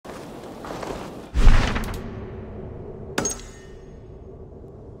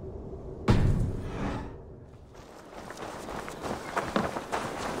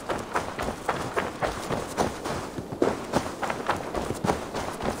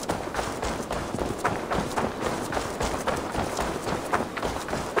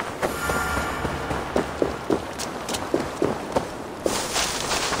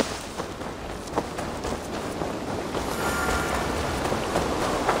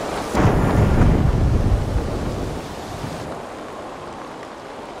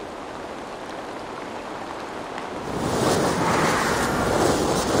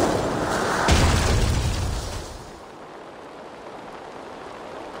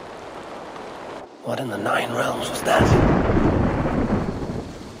What in the Nine Realms was that?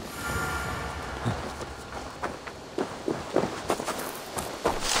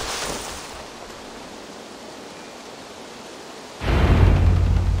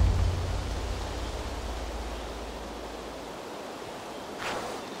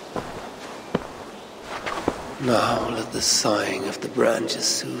 Now let the sighing of the branches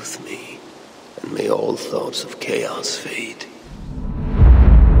soothe me, and may all thoughts of chaos fade.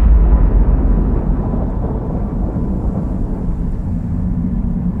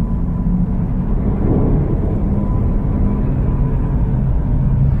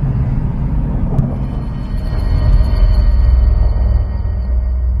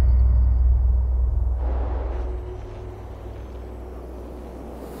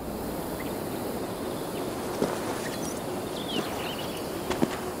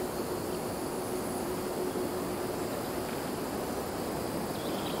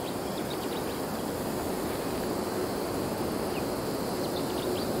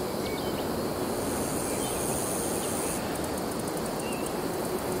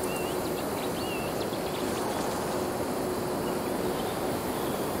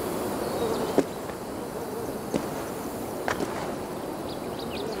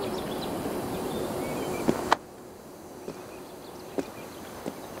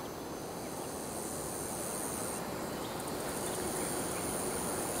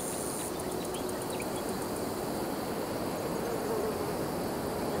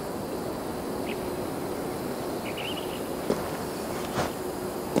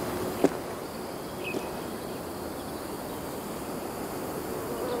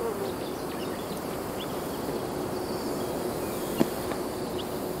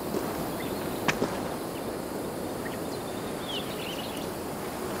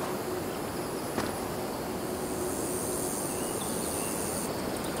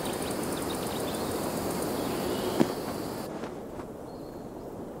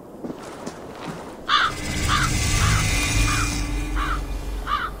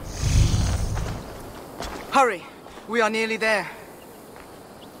 Hurry! We are nearly there.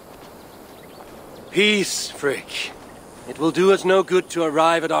 Peace, Frick. It will do us no good to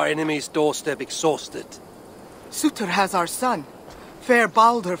arrive at our enemy's doorstep exhausted. Surtr has our son. Fair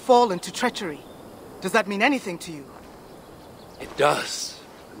Baldur fallen to treachery. Does that mean anything to you? It does,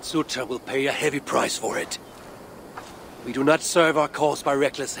 and Surtr will pay a heavy price for it. We do not serve our cause by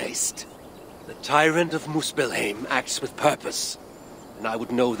reckless haste. The tyrant of Muspelheim acts with purpose, and I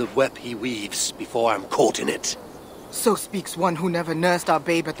would know the web he weaves before I'm caught in it. So speaks one who never nursed our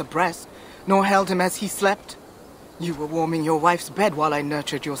babe at the breast, nor held him as he slept. You were warming your wife's bed while I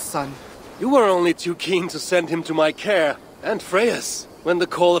nurtured your son. You were only too keen to send him to my care, and Freya's, when the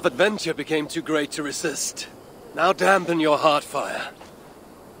call of adventure became too great to resist. Now dampen your heart fire.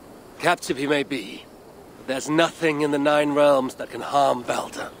 Captive he may be, but there's nothing in the Nine Realms that can harm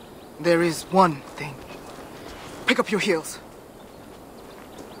Baldur. There is one thing. Pick up your heels.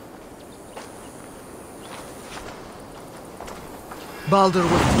 Baldur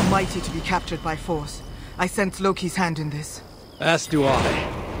was too mighty to be captured by force. I sense Loki's hand in this. As do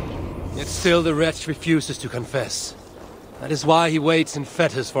I. Yet still the wretch refuses to confess. That is why he waits in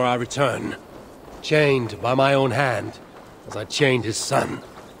fetters for our return. Chained by my own hand, as I chained his son.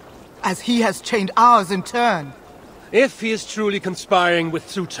 As he has chained ours in turn. If he is truly conspiring with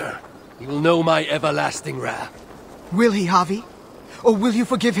Surtr, he will know my everlasting wrath. Will he, Harvey? Or will you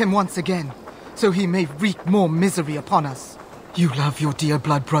forgive him once again, so he may wreak more misery upon us? You love your dear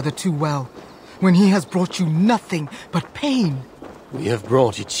blood brother too well, when he has brought you nothing but pain. We have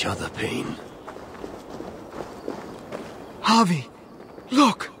brought each other pain. Harvey,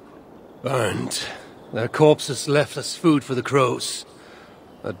 look! Burned. Their corpses left as food for the crows.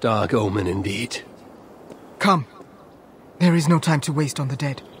 A dark omen indeed. Come. There is no time to waste on the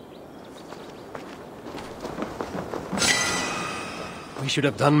dead. We should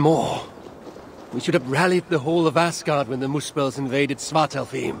have done more. We should have rallied the whole of Asgard when the Muspels invaded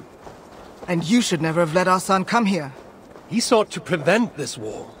Svartalfheim. And you should never have let our son come here. He sought to prevent this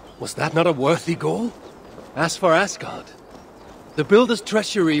war. Was that not a worthy goal? As for Asgard, the Builder's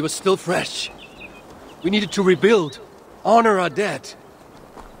treachery was still fresh. We needed to rebuild, honor our dead.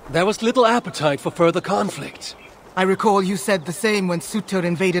 There was little appetite for further conflict. I recall you said the same when Surtr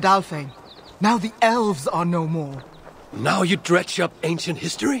invaded Alfheim. Now the elves are no more. Now you dredge up ancient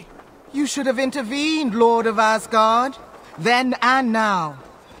history? You should have intervened, Lord of Asgard. Then and now.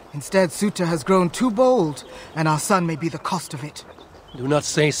 Instead, Surtr has grown too bold, and our son may be the cost of it. Do not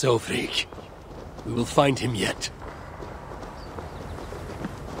say so, Frigg. We will find him yet.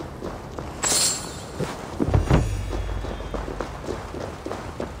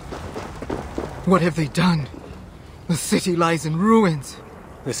 What have they done? The city lies in ruins.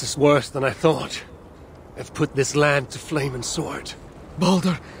 This is worse than I thought. They've put this land to flame and sword.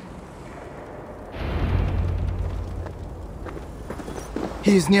 Baldur.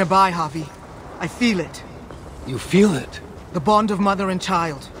 He is nearby, Havi. I feel it. You feel it? The bond of mother and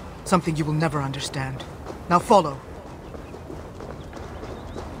child. Something you will never understand. Now follow.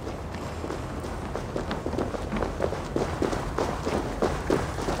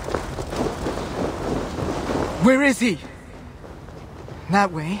 Where is he?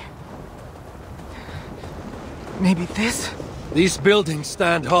 That way. Maybe this? These buildings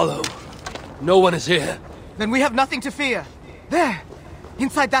stand hollow. No one is here. Then we have nothing to fear. There!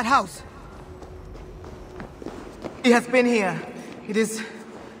 Inside that house. He has been here. It is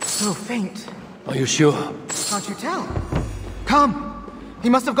so faint. Are you sure? Can't you tell? Come! He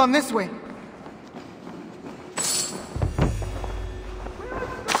must have gone this way.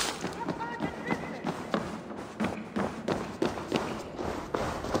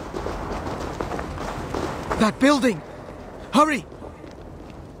 That building! Hurry!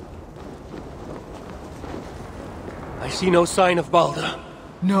 I see no sign of Baldur.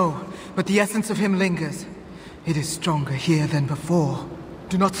 No, but the essence of him lingers. It is stronger here than before.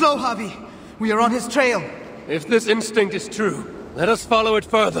 Do not slow, Havi! We are on his trail! If this instinct is true, let us follow it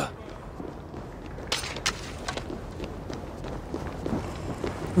further.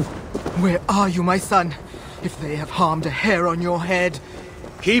 Where are you, my son? If they have harmed a hair on your head...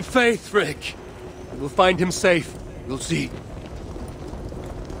 Keep faith, Frick. We'll find him safe. You'll see.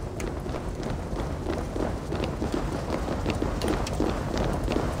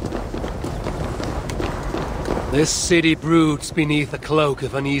 This city broods beneath a cloak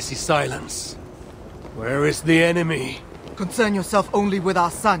of uneasy silence. Where is the enemy? Concern yourself only with our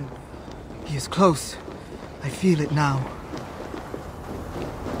son. He is close. I feel it now.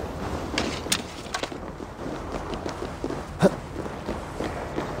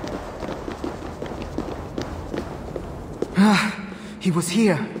 He was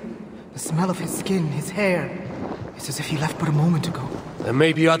here. The smell of his skin, his hair. It's as if he left but a moment ago. There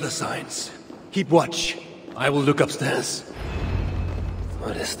may be other signs. Keep watch. I will look upstairs.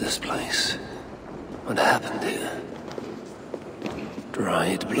 What is this place? What happened here?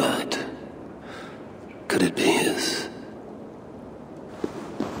 Dried blood. Could it be his?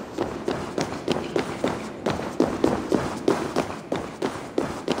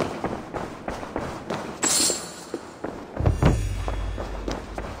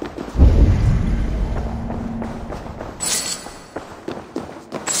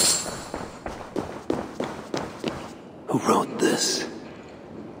 Who wrote this?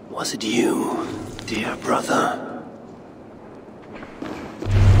 Was it you, dear brother?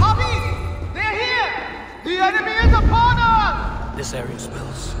 Havi! They're here! The enemy is upon us! This area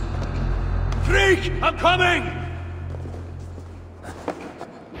smells. Freak! I'm coming!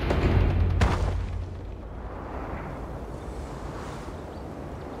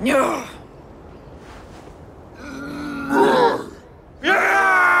 No!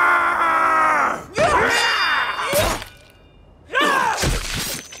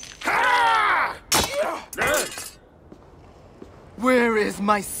 Where is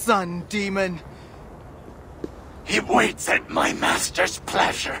my son, demon? He waits at my master's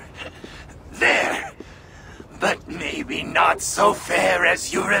pleasure. There. But maybe not so fair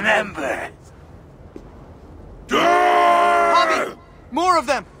as you remember. Havi! More of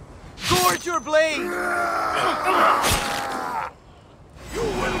them! Gorge your blade! You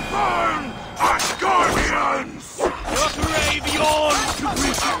will burn, Asgardians! Not ray beyond to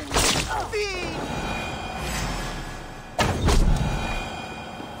reach.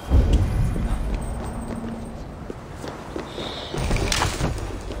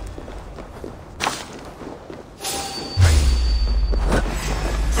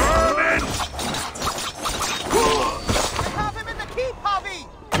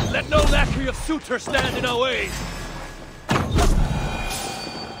 Let no lackery of suitor stand in our way!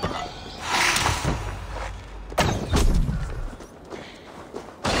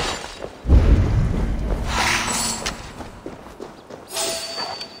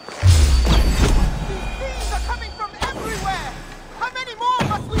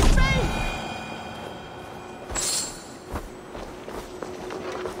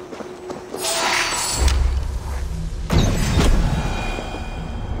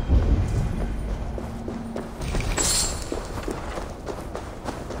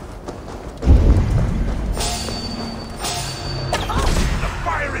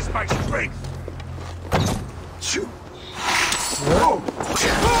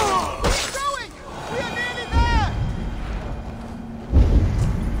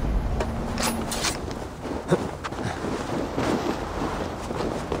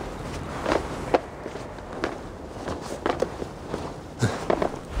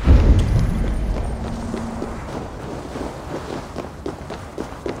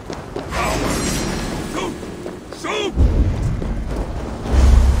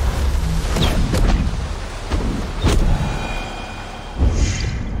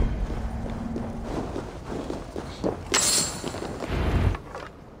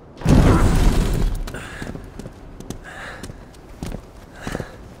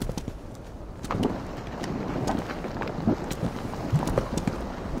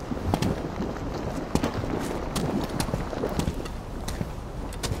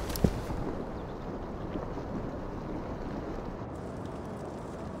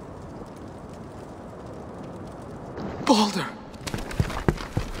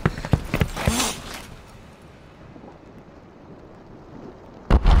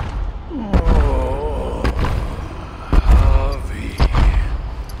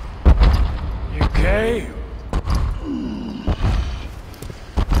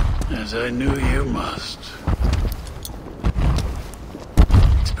 as I knew you must.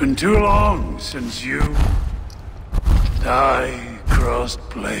 It's been too long since you and I crossed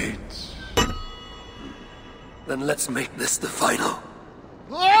blades. Then let's make this the final.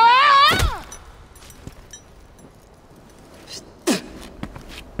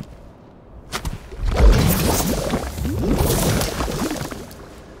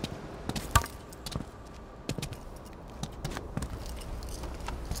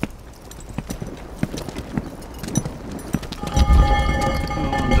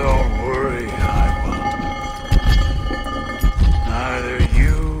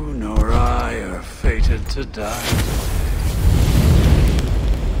 To die.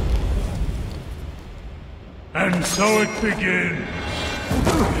 And so it begins.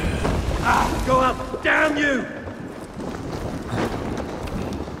 Go up, damn you!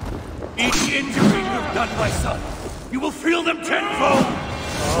 Each injury you have done, my son, you will feel them tenfold!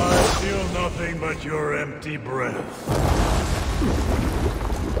 I feel nothing but your empty breath.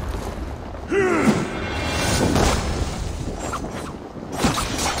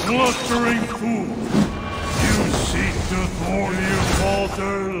 Blustering fool! You seek to thwart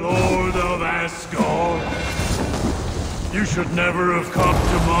Walter, Lord of Asgard? You should never have come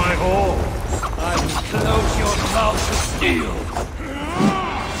to my hall. I will close your mouth to steel!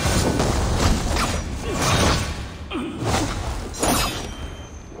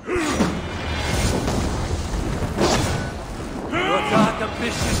 Your dark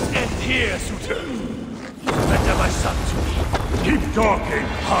ambitions end here, suitor! Surrender my son to me. Keep talking,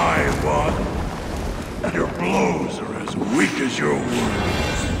 High One. Your blows are as weak as your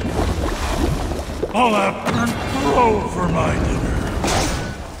words. I'll have burnt crow for my dinner.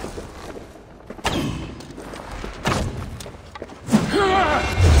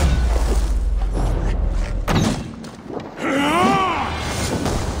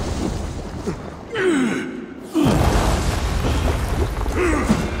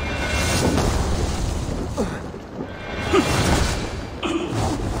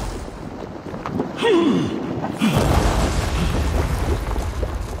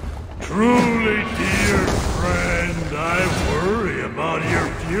 Truly, dear friend, I worry about your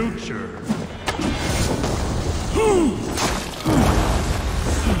future.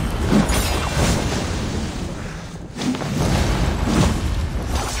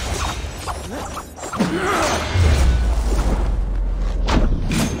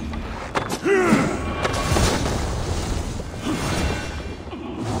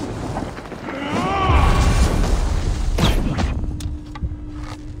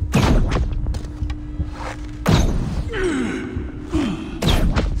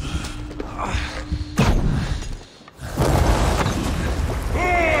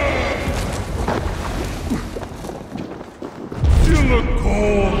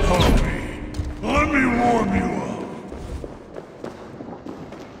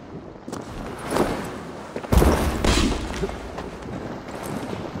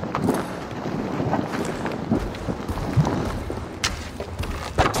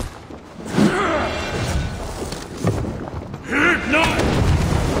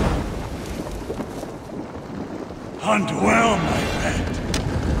 Hunt well, my pet.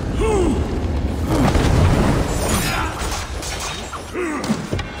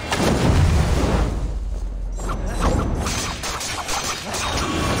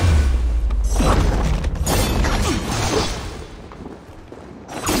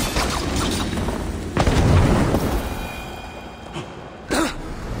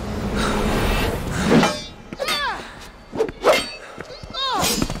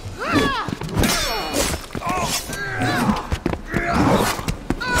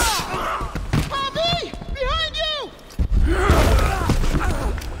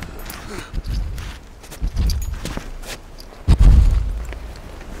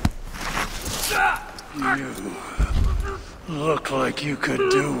 You look like you could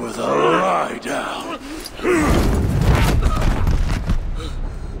do with a lie down.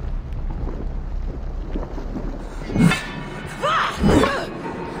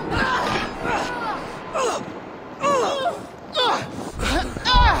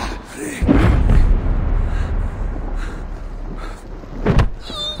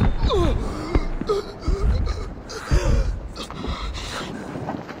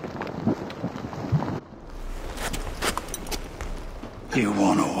 You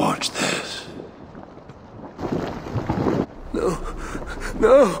want to watch this? No.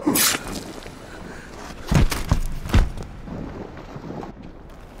 No!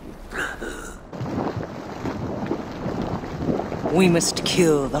 We must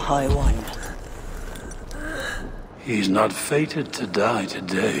kill the High One. He's not fated to die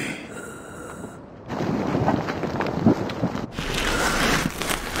today.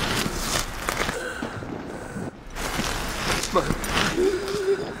 man.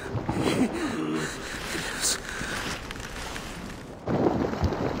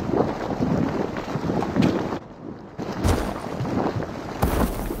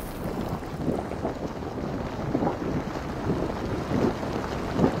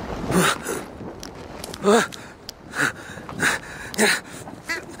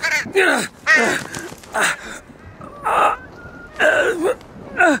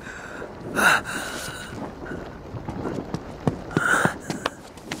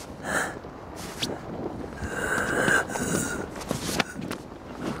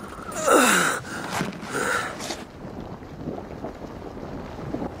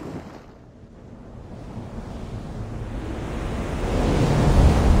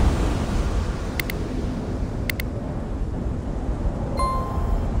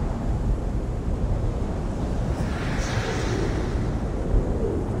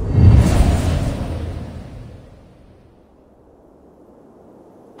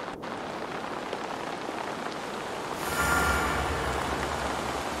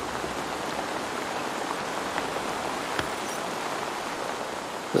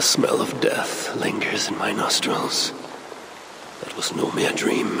 The smell of death lingers in my nostrils. That was no mere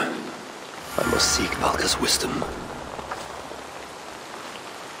dream. I must seek Valka's wisdom.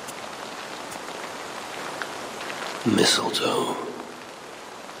 Mistletoe.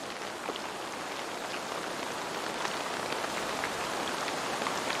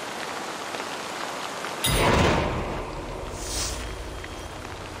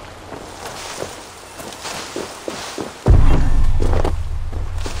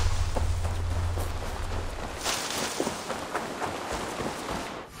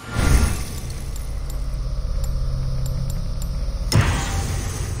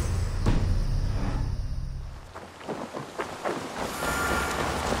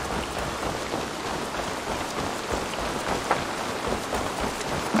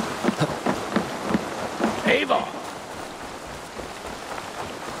 Eivor!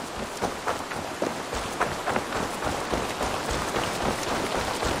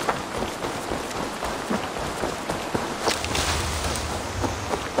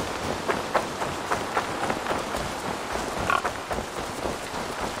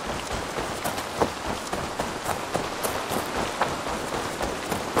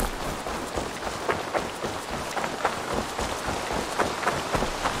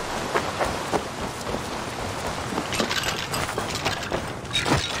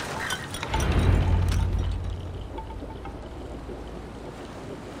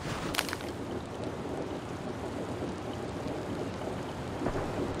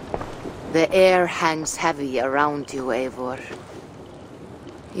 The air hangs heavy around you, Eivor.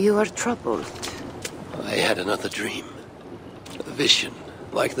 You are troubled. I had another dream. A vision,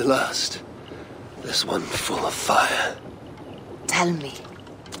 like the last. This one full of fire. Tell me.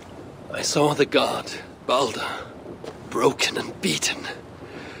 I saw the god, Balder, broken and beaten,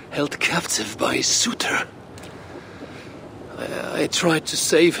 held captive by his suitor. I tried to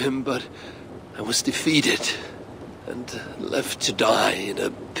save him, but I was defeated and left to die in a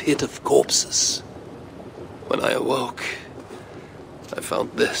pit of corpses. When I awoke, I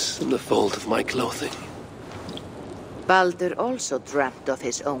found this in the fold of my clothing. Balder also dreamt of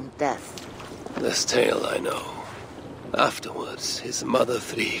his own death. This tale I know. Afterwards, his mother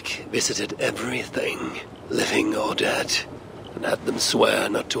Frigg visited everything, living or dead, and had them swear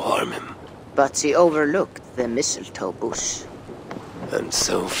not to harm him. But she overlooked the mistletoe bush. And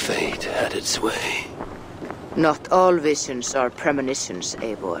so fate had its way. Not all visions are premonitions,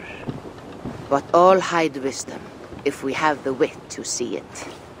 Eivor. But all hide wisdom, if we have the wit to see it.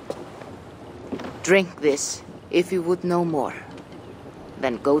 Drink this, if you would know more.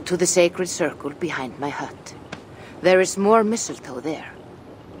 Then go to the sacred circle behind my hut. There is more mistletoe there.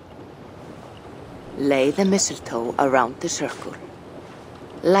 Lay the mistletoe around the circle.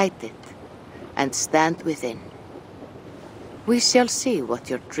 Light it, and stand within. We shall see what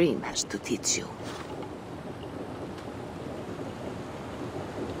your dream has to teach you.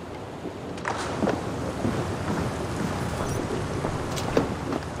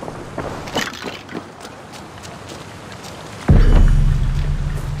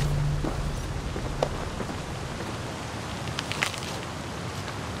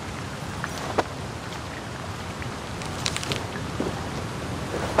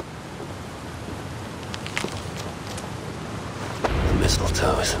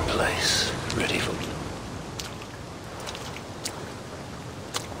 Mistletoe is in place, ready for...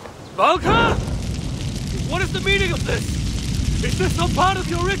 Valka? What is the meaning of this? Is this some part of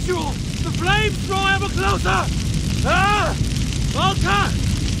your ritual? The flames draw ever closer! Ah! Valka!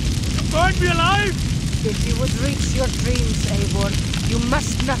 You burned me alive? If you would reach your dreams, Eivor, you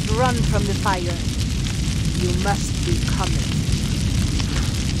must not run from the fire. You must become it.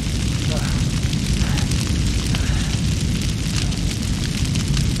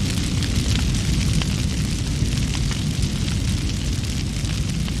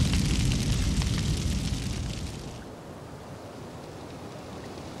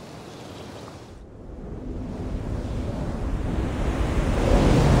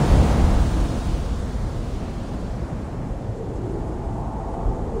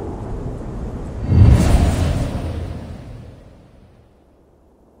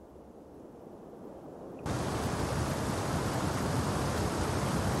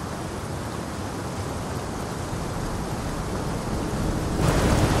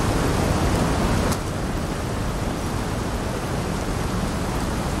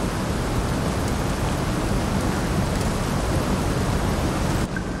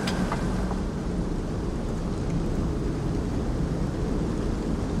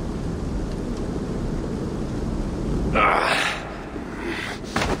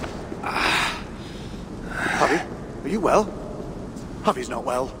 Well? Javi's not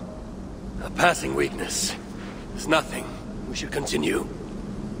well. A passing weakness. It's nothing. We should continue.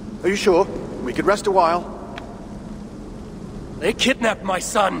 Are you sure? We could rest a while. They kidnapped my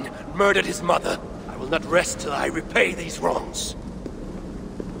son, murdered his mother. I will not rest till I repay these wrongs.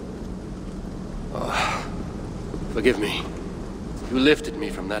 Oh, forgive me. You lifted me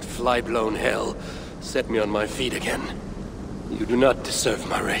from that fly-blown hell, set me on my feet again. You do not deserve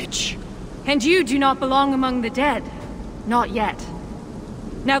my rage. And you do not belong among the dead. Not yet.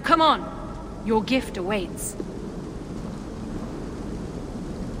 Now come on. Your gift awaits.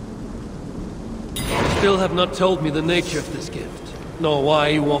 Still have not told me the nature of this gift, nor why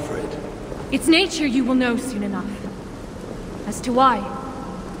you offer it. Its nature you will know soon enough. As to why,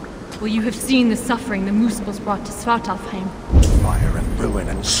 well, you have seen the suffering the Muspels brought to Svartalfheim. Fire and ruin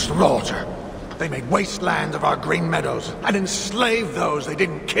and slaughter. They made wastelands of our green meadows, and enslaved those they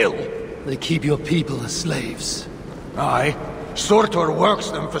didn't kill. They keep your people as slaves. Aye. Surtur works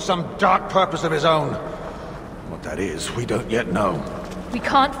them for some dark purpose of his own. What that is, we don't yet know. We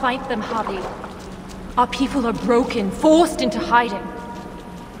can't fight them, Javi. Our people are broken, forced into hiding.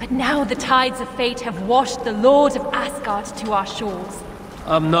 But now the tides of fate have washed the Lord of Asgard to our shores.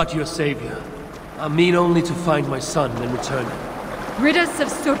 I'm not your savior. I mean only to find my son and return him. Rid us of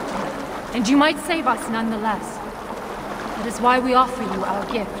Surtur, and you might save us nonetheless. That is why we offer you our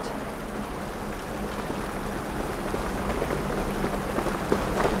gift.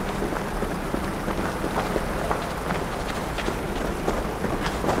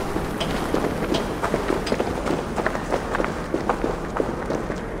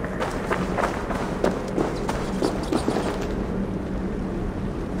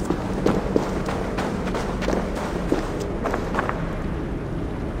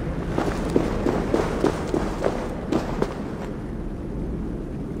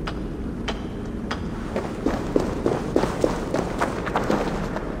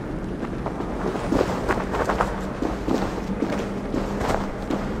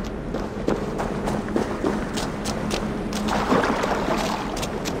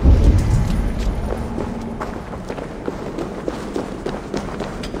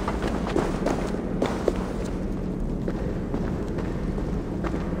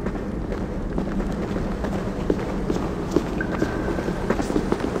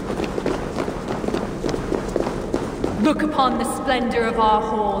 Look upon the splendor of our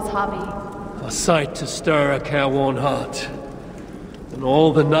halls, Javi. A sight to stir a careworn heart. In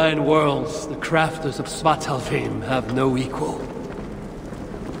all the 9 worlds, the crafters of Svartalfheim have no equal.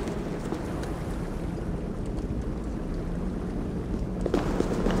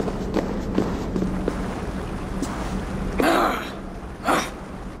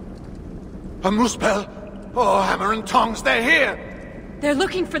 A Muspel! Oh, hammer and tongs, they're here! They're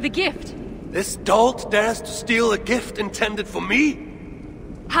looking for the gift. This dolt dares to steal a gift intended for me?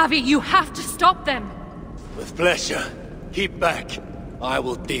 Javi, you have to stop them! With pleasure. Keep back. I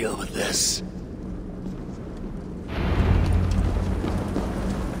will deal with this.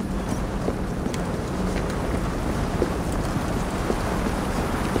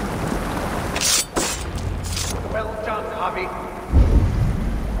 Well done, Javi.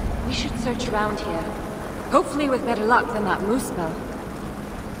 We should search around here. Hopefully with better luck than that Muspel.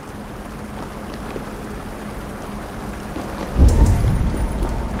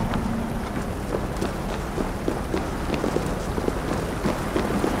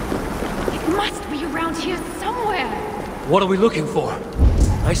 What are we looking for?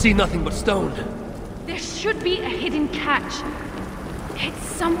 I see nothing but stone. There should be a hidden catch. It's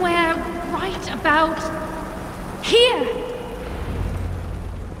somewhere right about here.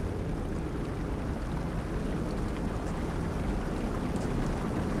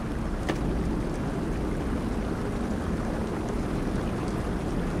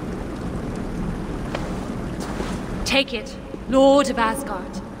 Take it, Lord of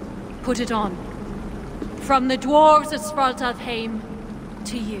Asgard. Put it on. From the dwarves of Svartalfheim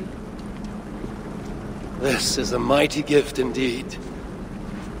to you. This is a mighty gift indeed.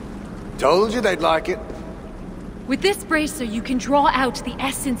 Told you they'd like it. With this bracer, you can draw out the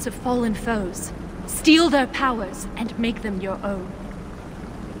essence of fallen foes, steal their powers, and make them your own.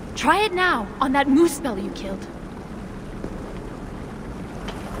 Try it now on that moose spell you killed.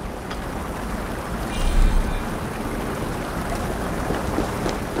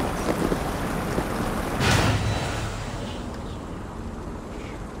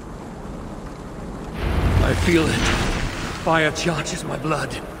 I feel it. Fire charges my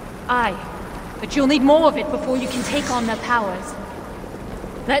blood. Aye, but you'll need more of it before you can take on their powers.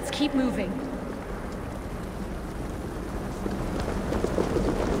 Let's keep moving.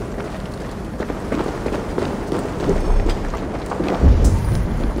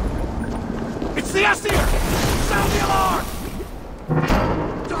 It's the Aesir! Sound the alarm!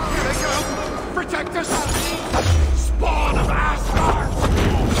 Here they go! Protect us! Spawn of Asgard!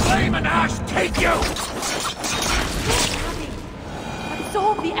 Flame and ash take you!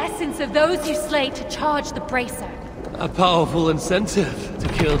 Absorb the essence of those you slay to charge the bracer. A powerful incentive to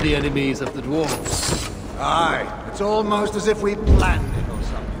kill the enemies of the dwarves. Aye, it's almost as if we planned it or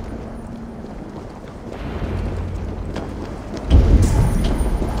something.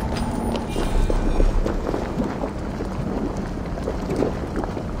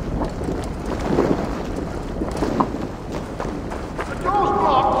 The door's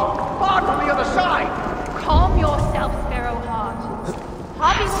blocked! Barred from the other side! Calm yourself, Sparrowheart.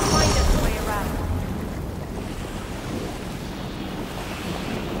 Hobby will find us a way around.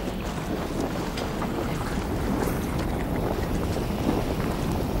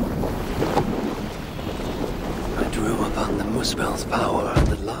 I drew upon the Muspel's power, and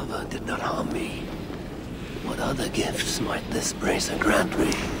the lava did not harm me. What other gifts might this bracer grant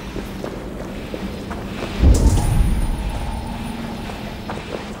me?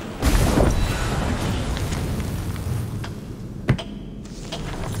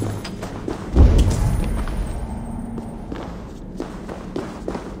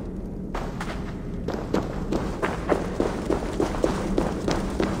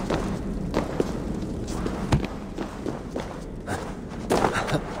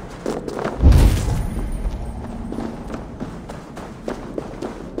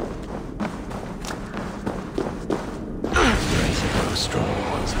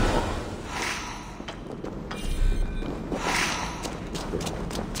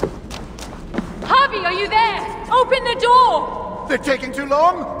 Are you there? Open the door! They're taking too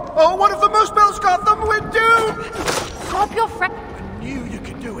long? Oh, what if the moose bells got them? We're doomed! Stop your friend. I knew you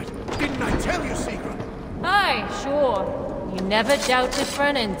could do it. Didn't I tell you, Secret? Aye, sure. You never doubted for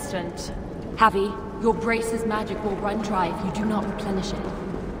an instant. Javi, your brace's magic will run dry if you do not replenish it.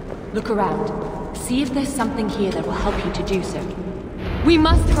 Look around. See if there's something here that will help you to do so. We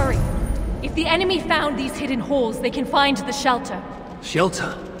must hurry. If the enemy found these hidden halls, they can find the shelter.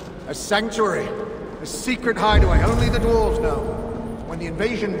 Shelter? A sanctuary. A secret hideaway only the dwarves know. When the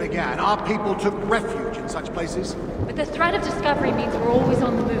invasion began, our people took refuge in such places. But the threat of discovery means we're always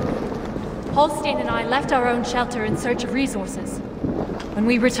on the move. Holstein and I left our own shelter in search of resources. When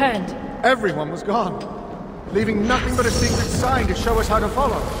we returned... everyone was gone, leaving nothing but a secret sign to show us how to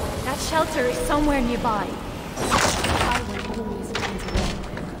follow. That shelter is somewhere nearby. The highway always finds a way,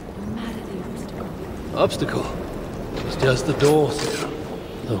 no matter the obstacle. Obstacle? It's just the door, Cyril.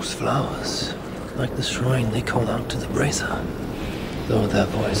 Those flowers, like the shrine they call out to the bracer, though their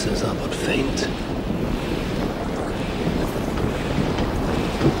voices are but faint.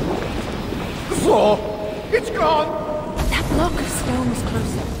 The floor! It's gone! That block of stone was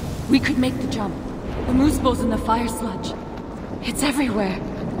closer. We could make the jump. The moose balls in the fire sludge. It's everywhere.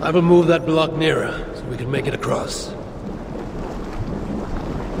 I will move that block nearer, so we can make it across.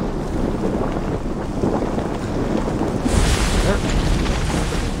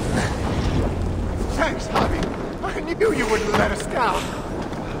 Thanks, Harvey. I knew you wouldn't let us down.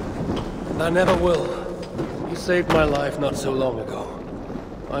 And I never will. You saved my life not so long ago.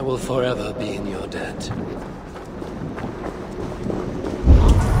 I will forever be in your debt.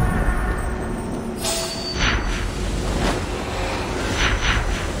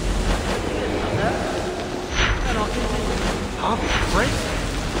 Harvey, great.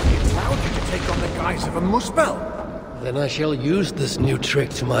 He allowed you to take on the guise of a muspel. Then I shall use this new trick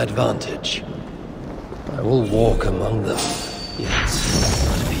to my advantage. I will walk among them, yet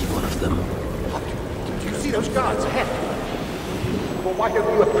not be one of them. Do you see those guards ahead? Well, why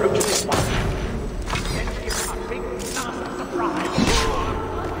don't you approach this one? Then give us a big, nasty surprise.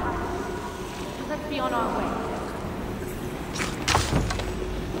 Let's be on our way.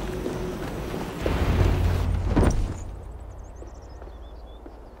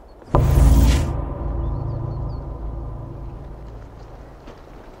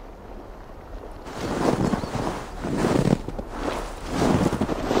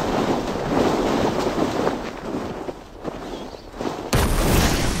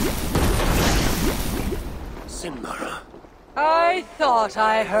 I thought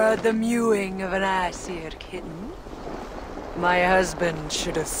I heard the mewing of an Aesir kitten. My husband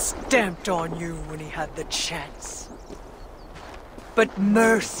should have stamped on you when he had the chance. But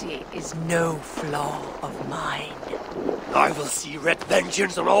mercy is no flaw of mine. I will see red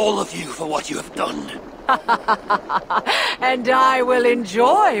vengeance on all of you for what you have done. And I will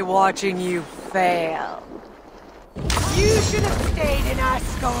enjoy watching you fail. You should have stayed in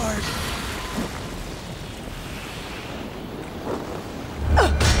Asgard.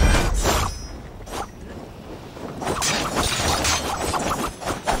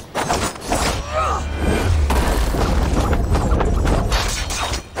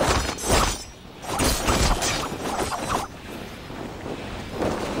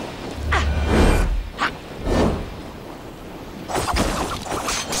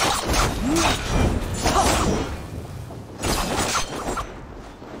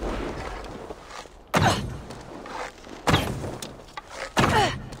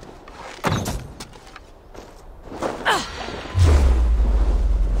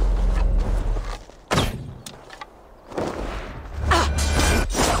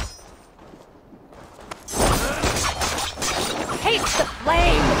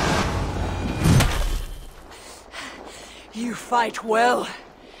 You fight well.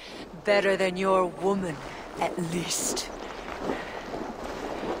 Better than your woman, at least.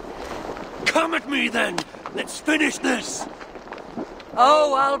 Come at me then! Let's finish this!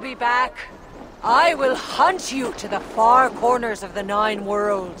 Oh, I'll be back. I will hunt you to the far corners of the 9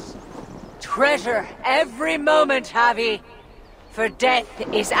 worlds. Treasure every moment, Javi. For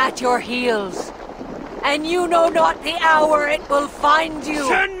death is at your heels. And you know not the hour it will find you.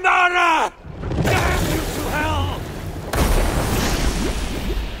 Shenmara! Damn you to hell!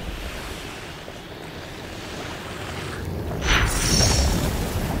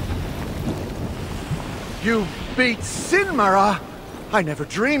 You beat Sinmara? I never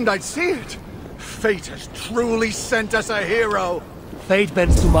dreamed I'd see it. Fate has truly sent us a hero. Fate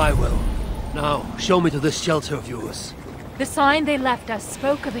bends to my will. Now, show me to this shelter of yours. The sign they left us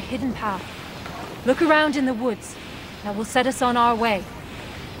spoke of a hidden path. Look around in the woods. That will set us on our way.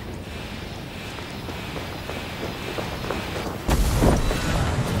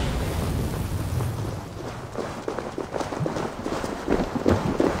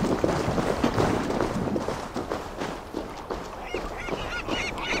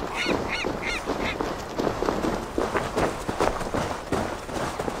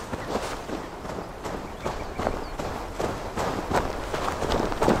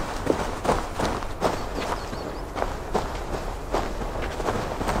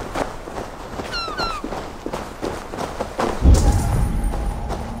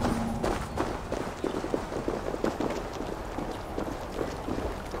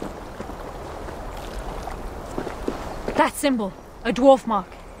 That symbol, a dwarf mark.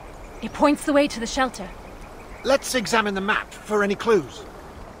 It points the way to the shelter. Let's examine the map for any clues.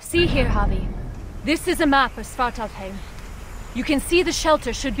 See here, Javi. This is a map of Svartalfheim. You can see the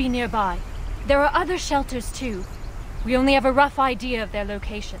shelter should be nearby. There are other shelters too. We only have a rough idea of their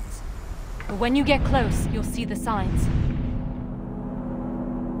locations. But when you get close, you'll see the signs.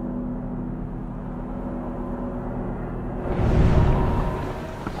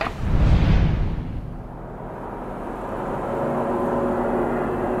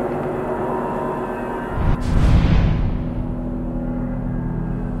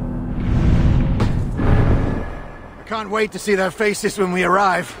 Can't wait to see their faces when we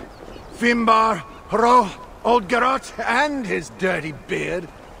arrive. Finbar, Hro, Old Garot, and his dirty beard.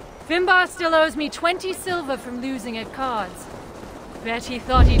 Finbar still owes me 20 silver from losing at cards. Bet he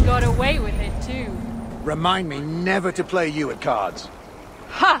thought he'd got away with it too. Remind me never to play you at cards.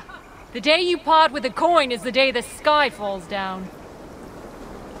 Ha! The day you part with a coin is the day the sky falls down.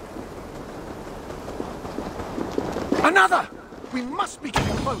 Another! We must be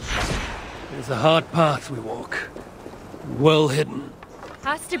getting close. It's a hard path we walk. Well hidden.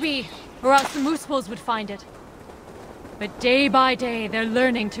 Has to be, or else the moose wolves would find it. But day by day, they're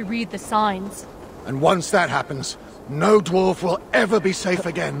learning to read the signs. And once that happens, no dwarf will ever be safe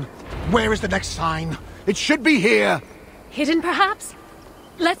again. Where is the next sign? It should be here. Hidden, perhaps?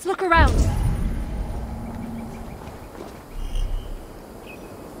 Let's look around.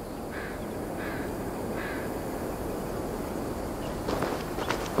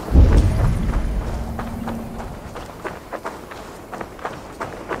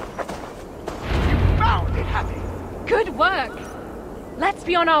 You found it, Happy. Good work! Let's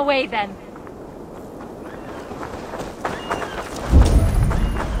be on our way then.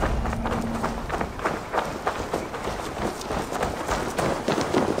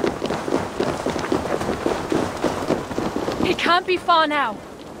 It can't be far now.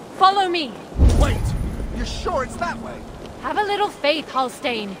 Follow me. Wait, you're sure it's that way? Have a little faith,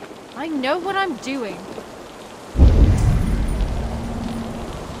 Halstein. I know what I'm doing.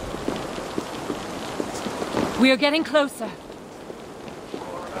 We are getting closer.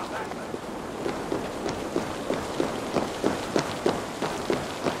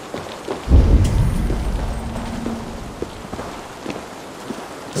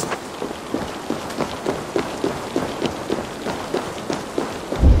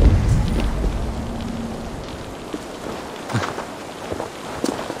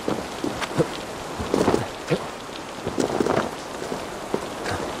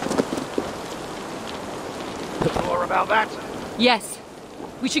 About that? Yes.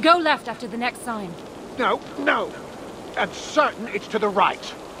 We should go left after the next sign. No. I'm certain it's to the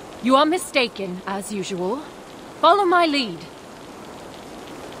right. You are mistaken, as usual. Follow my lead.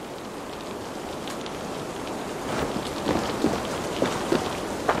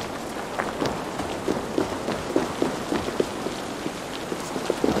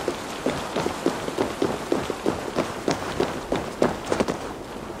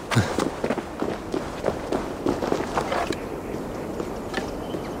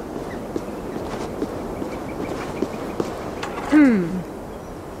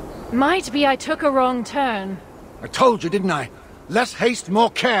 Might be I took a wrong turn. I told you, didn't I? Less haste,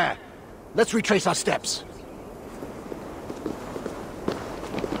 more care. Let's retrace our steps.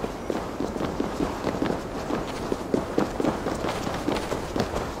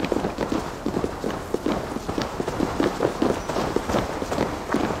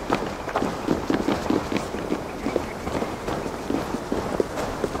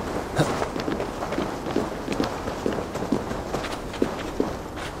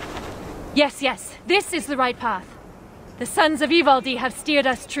 Yes, this is the right path. The sons of Ivaldi have steered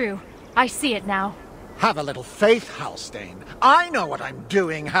us true. I see it now. Have a little faith, Halstein. I know what I'm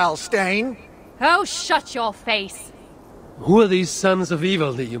doing, Halstein. Oh, shut your face. Who are these sons of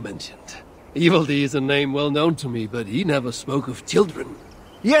Ivaldi you mentioned? Ivaldi is a name well known to me, but he never spoke of children.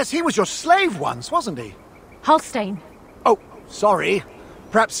 Yes, he was your slave once, wasn't he? Halstein. Oh, sorry.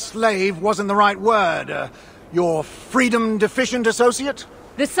 Perhaps slave wasn't the right word. Your freedom-deficient associate?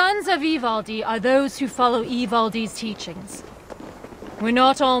 The sons of Ivaldi are those who follow Ivaldi's teachings. We're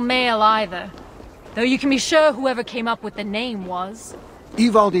not all male either, though you can be sure whoever came up with the name was.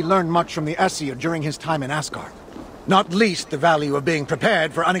 Ivaldi learned much from the Aesir during his time in Asgard. Not least the value of being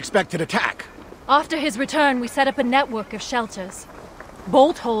prepared for unexpected attack. After his return, we set up a network of shelters.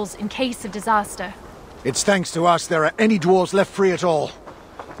 Bolt holes in case of disaster. It's thanks to us there are any dwarves left free at all.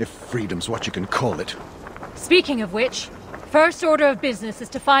 If freedom's what you can call it. Speaking of which, first order of business is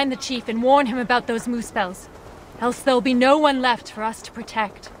to find the chief and warn him about those moose spells. Else there'll be no one left for us to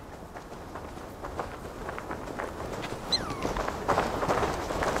protect.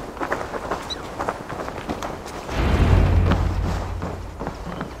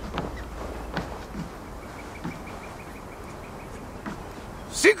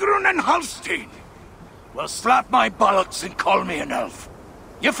 Sigrun and Halstein! Well, slap my bollocks and call me an elf.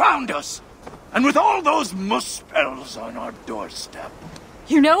 You found us! And with all those moose spells on our doorstep.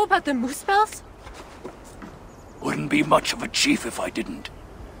 You know about the moose spells? Wouldn't be much of a chief if I didn't.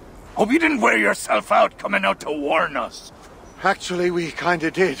 Hope you didn't wear yourself out coming out to warn us. Actually, we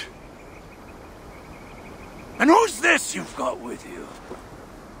kinda did. And who's this you've got with you?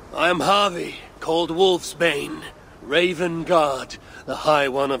 I am Harvey, called Wolfsbane, Raven Guard, the High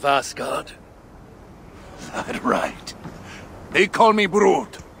One of Asgard. That right. They call me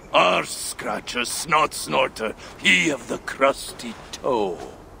Brute. Arse Scratcher, Snot Snorter, he of the crusty toe.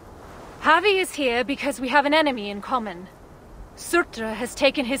 Harvey is here because we have an enemy in common. Surtra has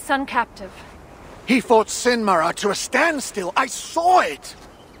taken his son captive. He fought Sinmara to a standstill. I saw it!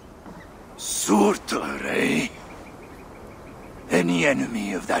 Surtur, eh? Any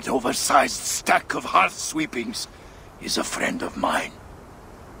enemy of that oversized stack of hearth sweepings is a friend of mine.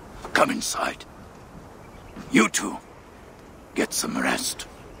 Come inside. You two, Get some rest.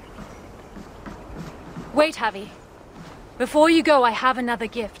 Wait, Javi. Before you go, I have another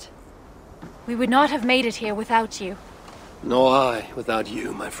gift. We would not have made it here without you. Nor I without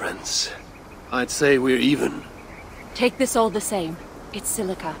you, my friends. I'd say we're even. Take this all the same. It's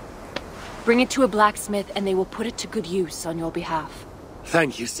silica. Bring it to a blacksmith and they will put it to good use on your behalf.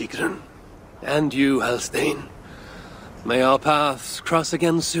 Thank you, Sigrun. And you, Halstein. May our paths cross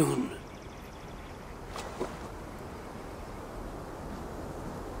again soon.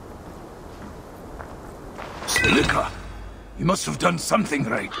 Silica? You must have done something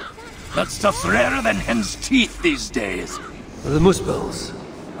right. That stuff's rarer than hen's teeth these days. The Muspels.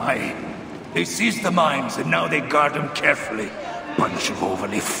 Aye. They seized the mines and now they guard them carefully. Bunch of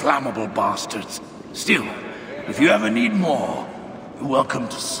overly flammable bastards. Still, if you ever need more, you're welcome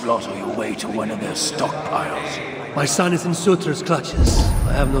to slaughter your way to one of their stockpiles. My son is in Sutra's clutches.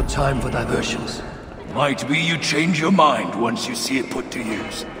 I have no time for diversions. Might be you change your mind once you see it put to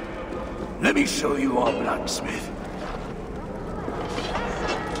use. Let me show you our blacksmith.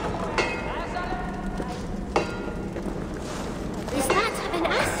 Is that an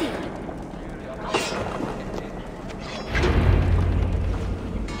Assassin?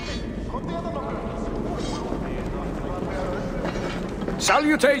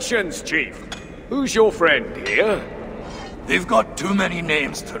 Salutations, Chief. Who's your friend here? They've got too many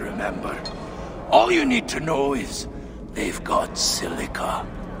names to remember. All you need to know is they've got silica.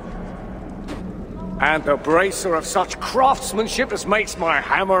 And the bracer of such craftsmanship as makes my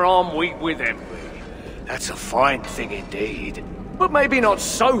hammer-arm weep with envy. That's a fine thing indeed. But maybe not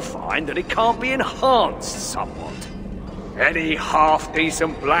so fine that it can't be enhanced somewhat. Any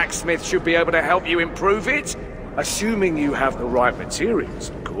half-decent blacksmith should be able to help you improve it. Assuming you have the right materials,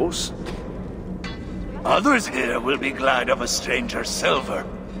 of course. Others here will be glad of a stranger's silver.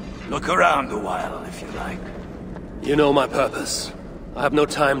 Look around a while, if you like. You know my purpose. I have no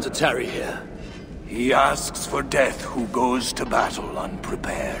time to tarry here. He asks for death who goes to battle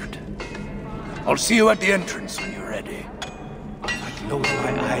unprepared. I'll see you at the entrance when you're ready. I close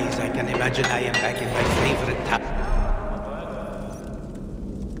my eyes, I can imagine I am back in my favorite town.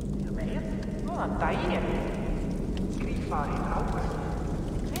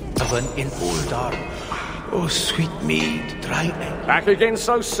 Heaven in Uldar. Oh, sweet mead, dry egg. Back again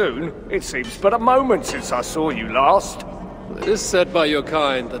so soon? It seems but a moment since I saw you last. It is said by your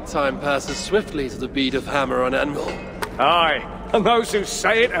kind that time passes swiftly to the beat of hammer on anvil. Aye, and those who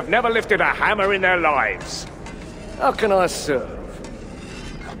say it have never lifted a hammer in their lives. How can I serve?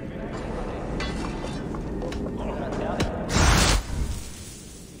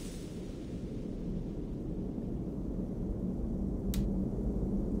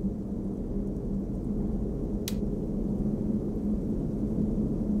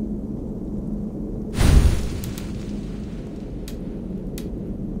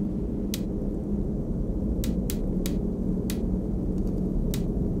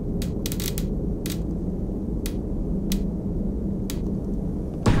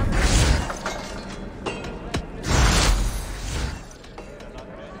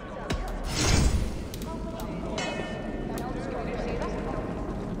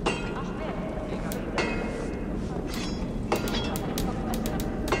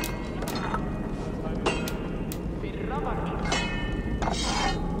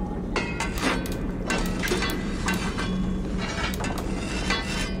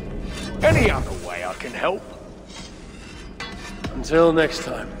 Any other way I can help? Until next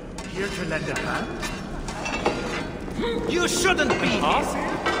time. Here to lend a hand? You shouldn't be here.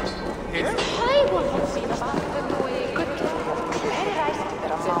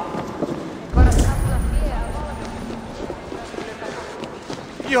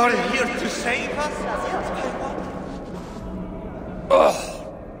 You're here to save us? Ugh!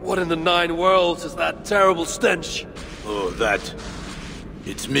 What in the 9 worlds is that terrible stench? Oh, that.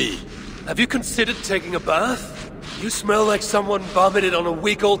 It's me. Have you considered taking a bath? You smell like someone vomited on a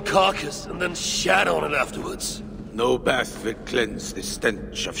week-old carcass and then shat on it afterwards. No bath will cleanse the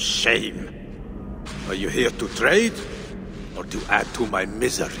stench of shame. Are you here to trade, or to add to my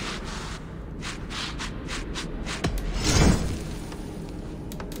misery?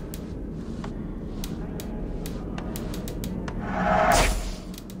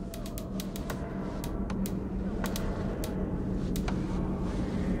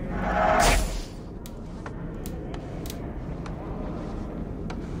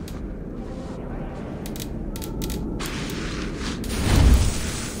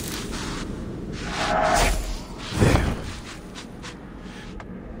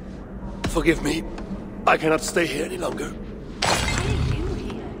 Forgive me. I cannot stay here any longer.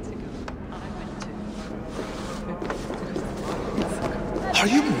 Are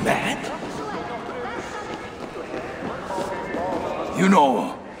you mad? You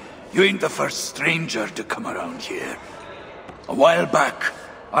know, you ain't the first stranger to come around here. A while back,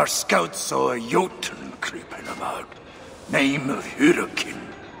 our scouts saw a Jotun creeping about. Name of Hurricane.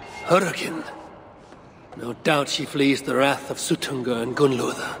 Hurricane? No doubt she flees the wrath of Sutunga and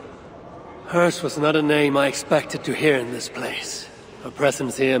Gunlother. Hers was not a name I expected to hear in this place. Her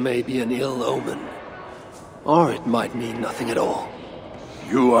presence here may be an ill omen. Or it might mean nothing at all.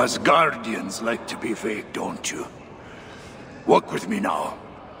 You as guardians like to be vague, don't you? Walk with me now.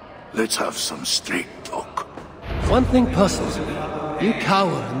 Let's have some straight talk. One thing puzzles me. You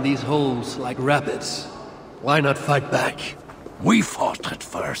cower in these holes like rabbits. Why not fight back? We fought at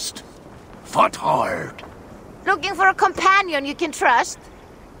first. Fought hard. Looking for a companion you can trust?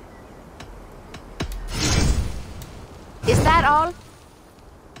 Is that all?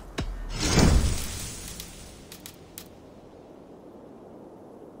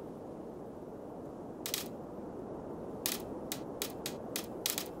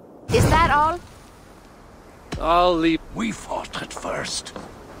 Is that all? I'll leave. We fought at first.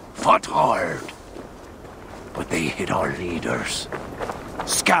 Fought hard. But they hit our leaders.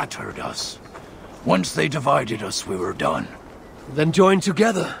 Scattered us. Once they divided us, we were done. Then join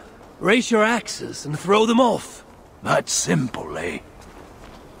together. Raise your axes and throw them off. That's simple, eh?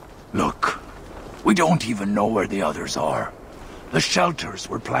 Look, we don't even know where the others are. The shelters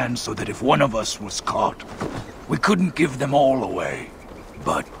were planned so that if one of us was caught, we couldn't give them all away.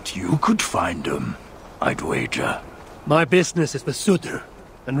 But you could find them, I'd wager. My business is with Sutter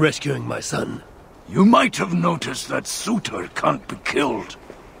and rescuing my son. You might have noticed that Sutter can't be killed.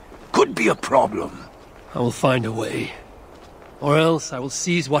 Could be a problem. I will find a way. Or else I will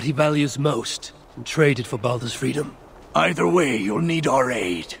seize what he values most and trade it for Baldur's freedom. Either way, you'll need our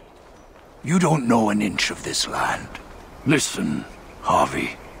aid. You don't know an inch of this land. Listen,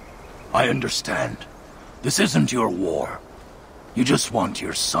 Harvey. I understand. This isn't your war. You just want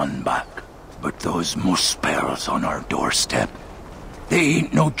your son back. But those Muspels on our doorstep, they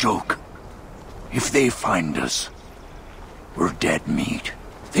ain't no joke. If they find us, we're dead meat.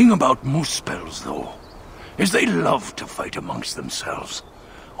 Thing about Muspels, though, is they love to fight amongst themselves.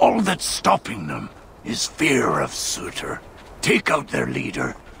 All that's stopping them is fear of Sutter. Take out their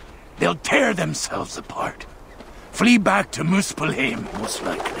leader, they'll tear themselves apart. Flee back to Muspelheim, most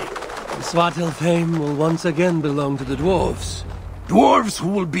likely. Svartalfheim will once again belong to the dwarves. Dwarves who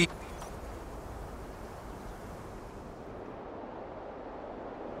will be...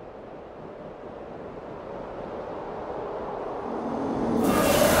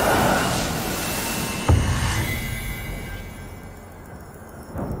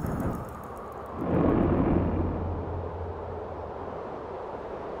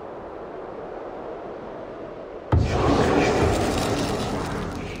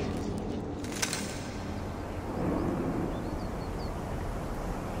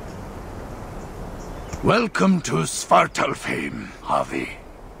 Welcome to Svartalfheim, Harvey.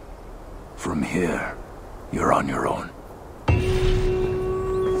 From here, you're on your own.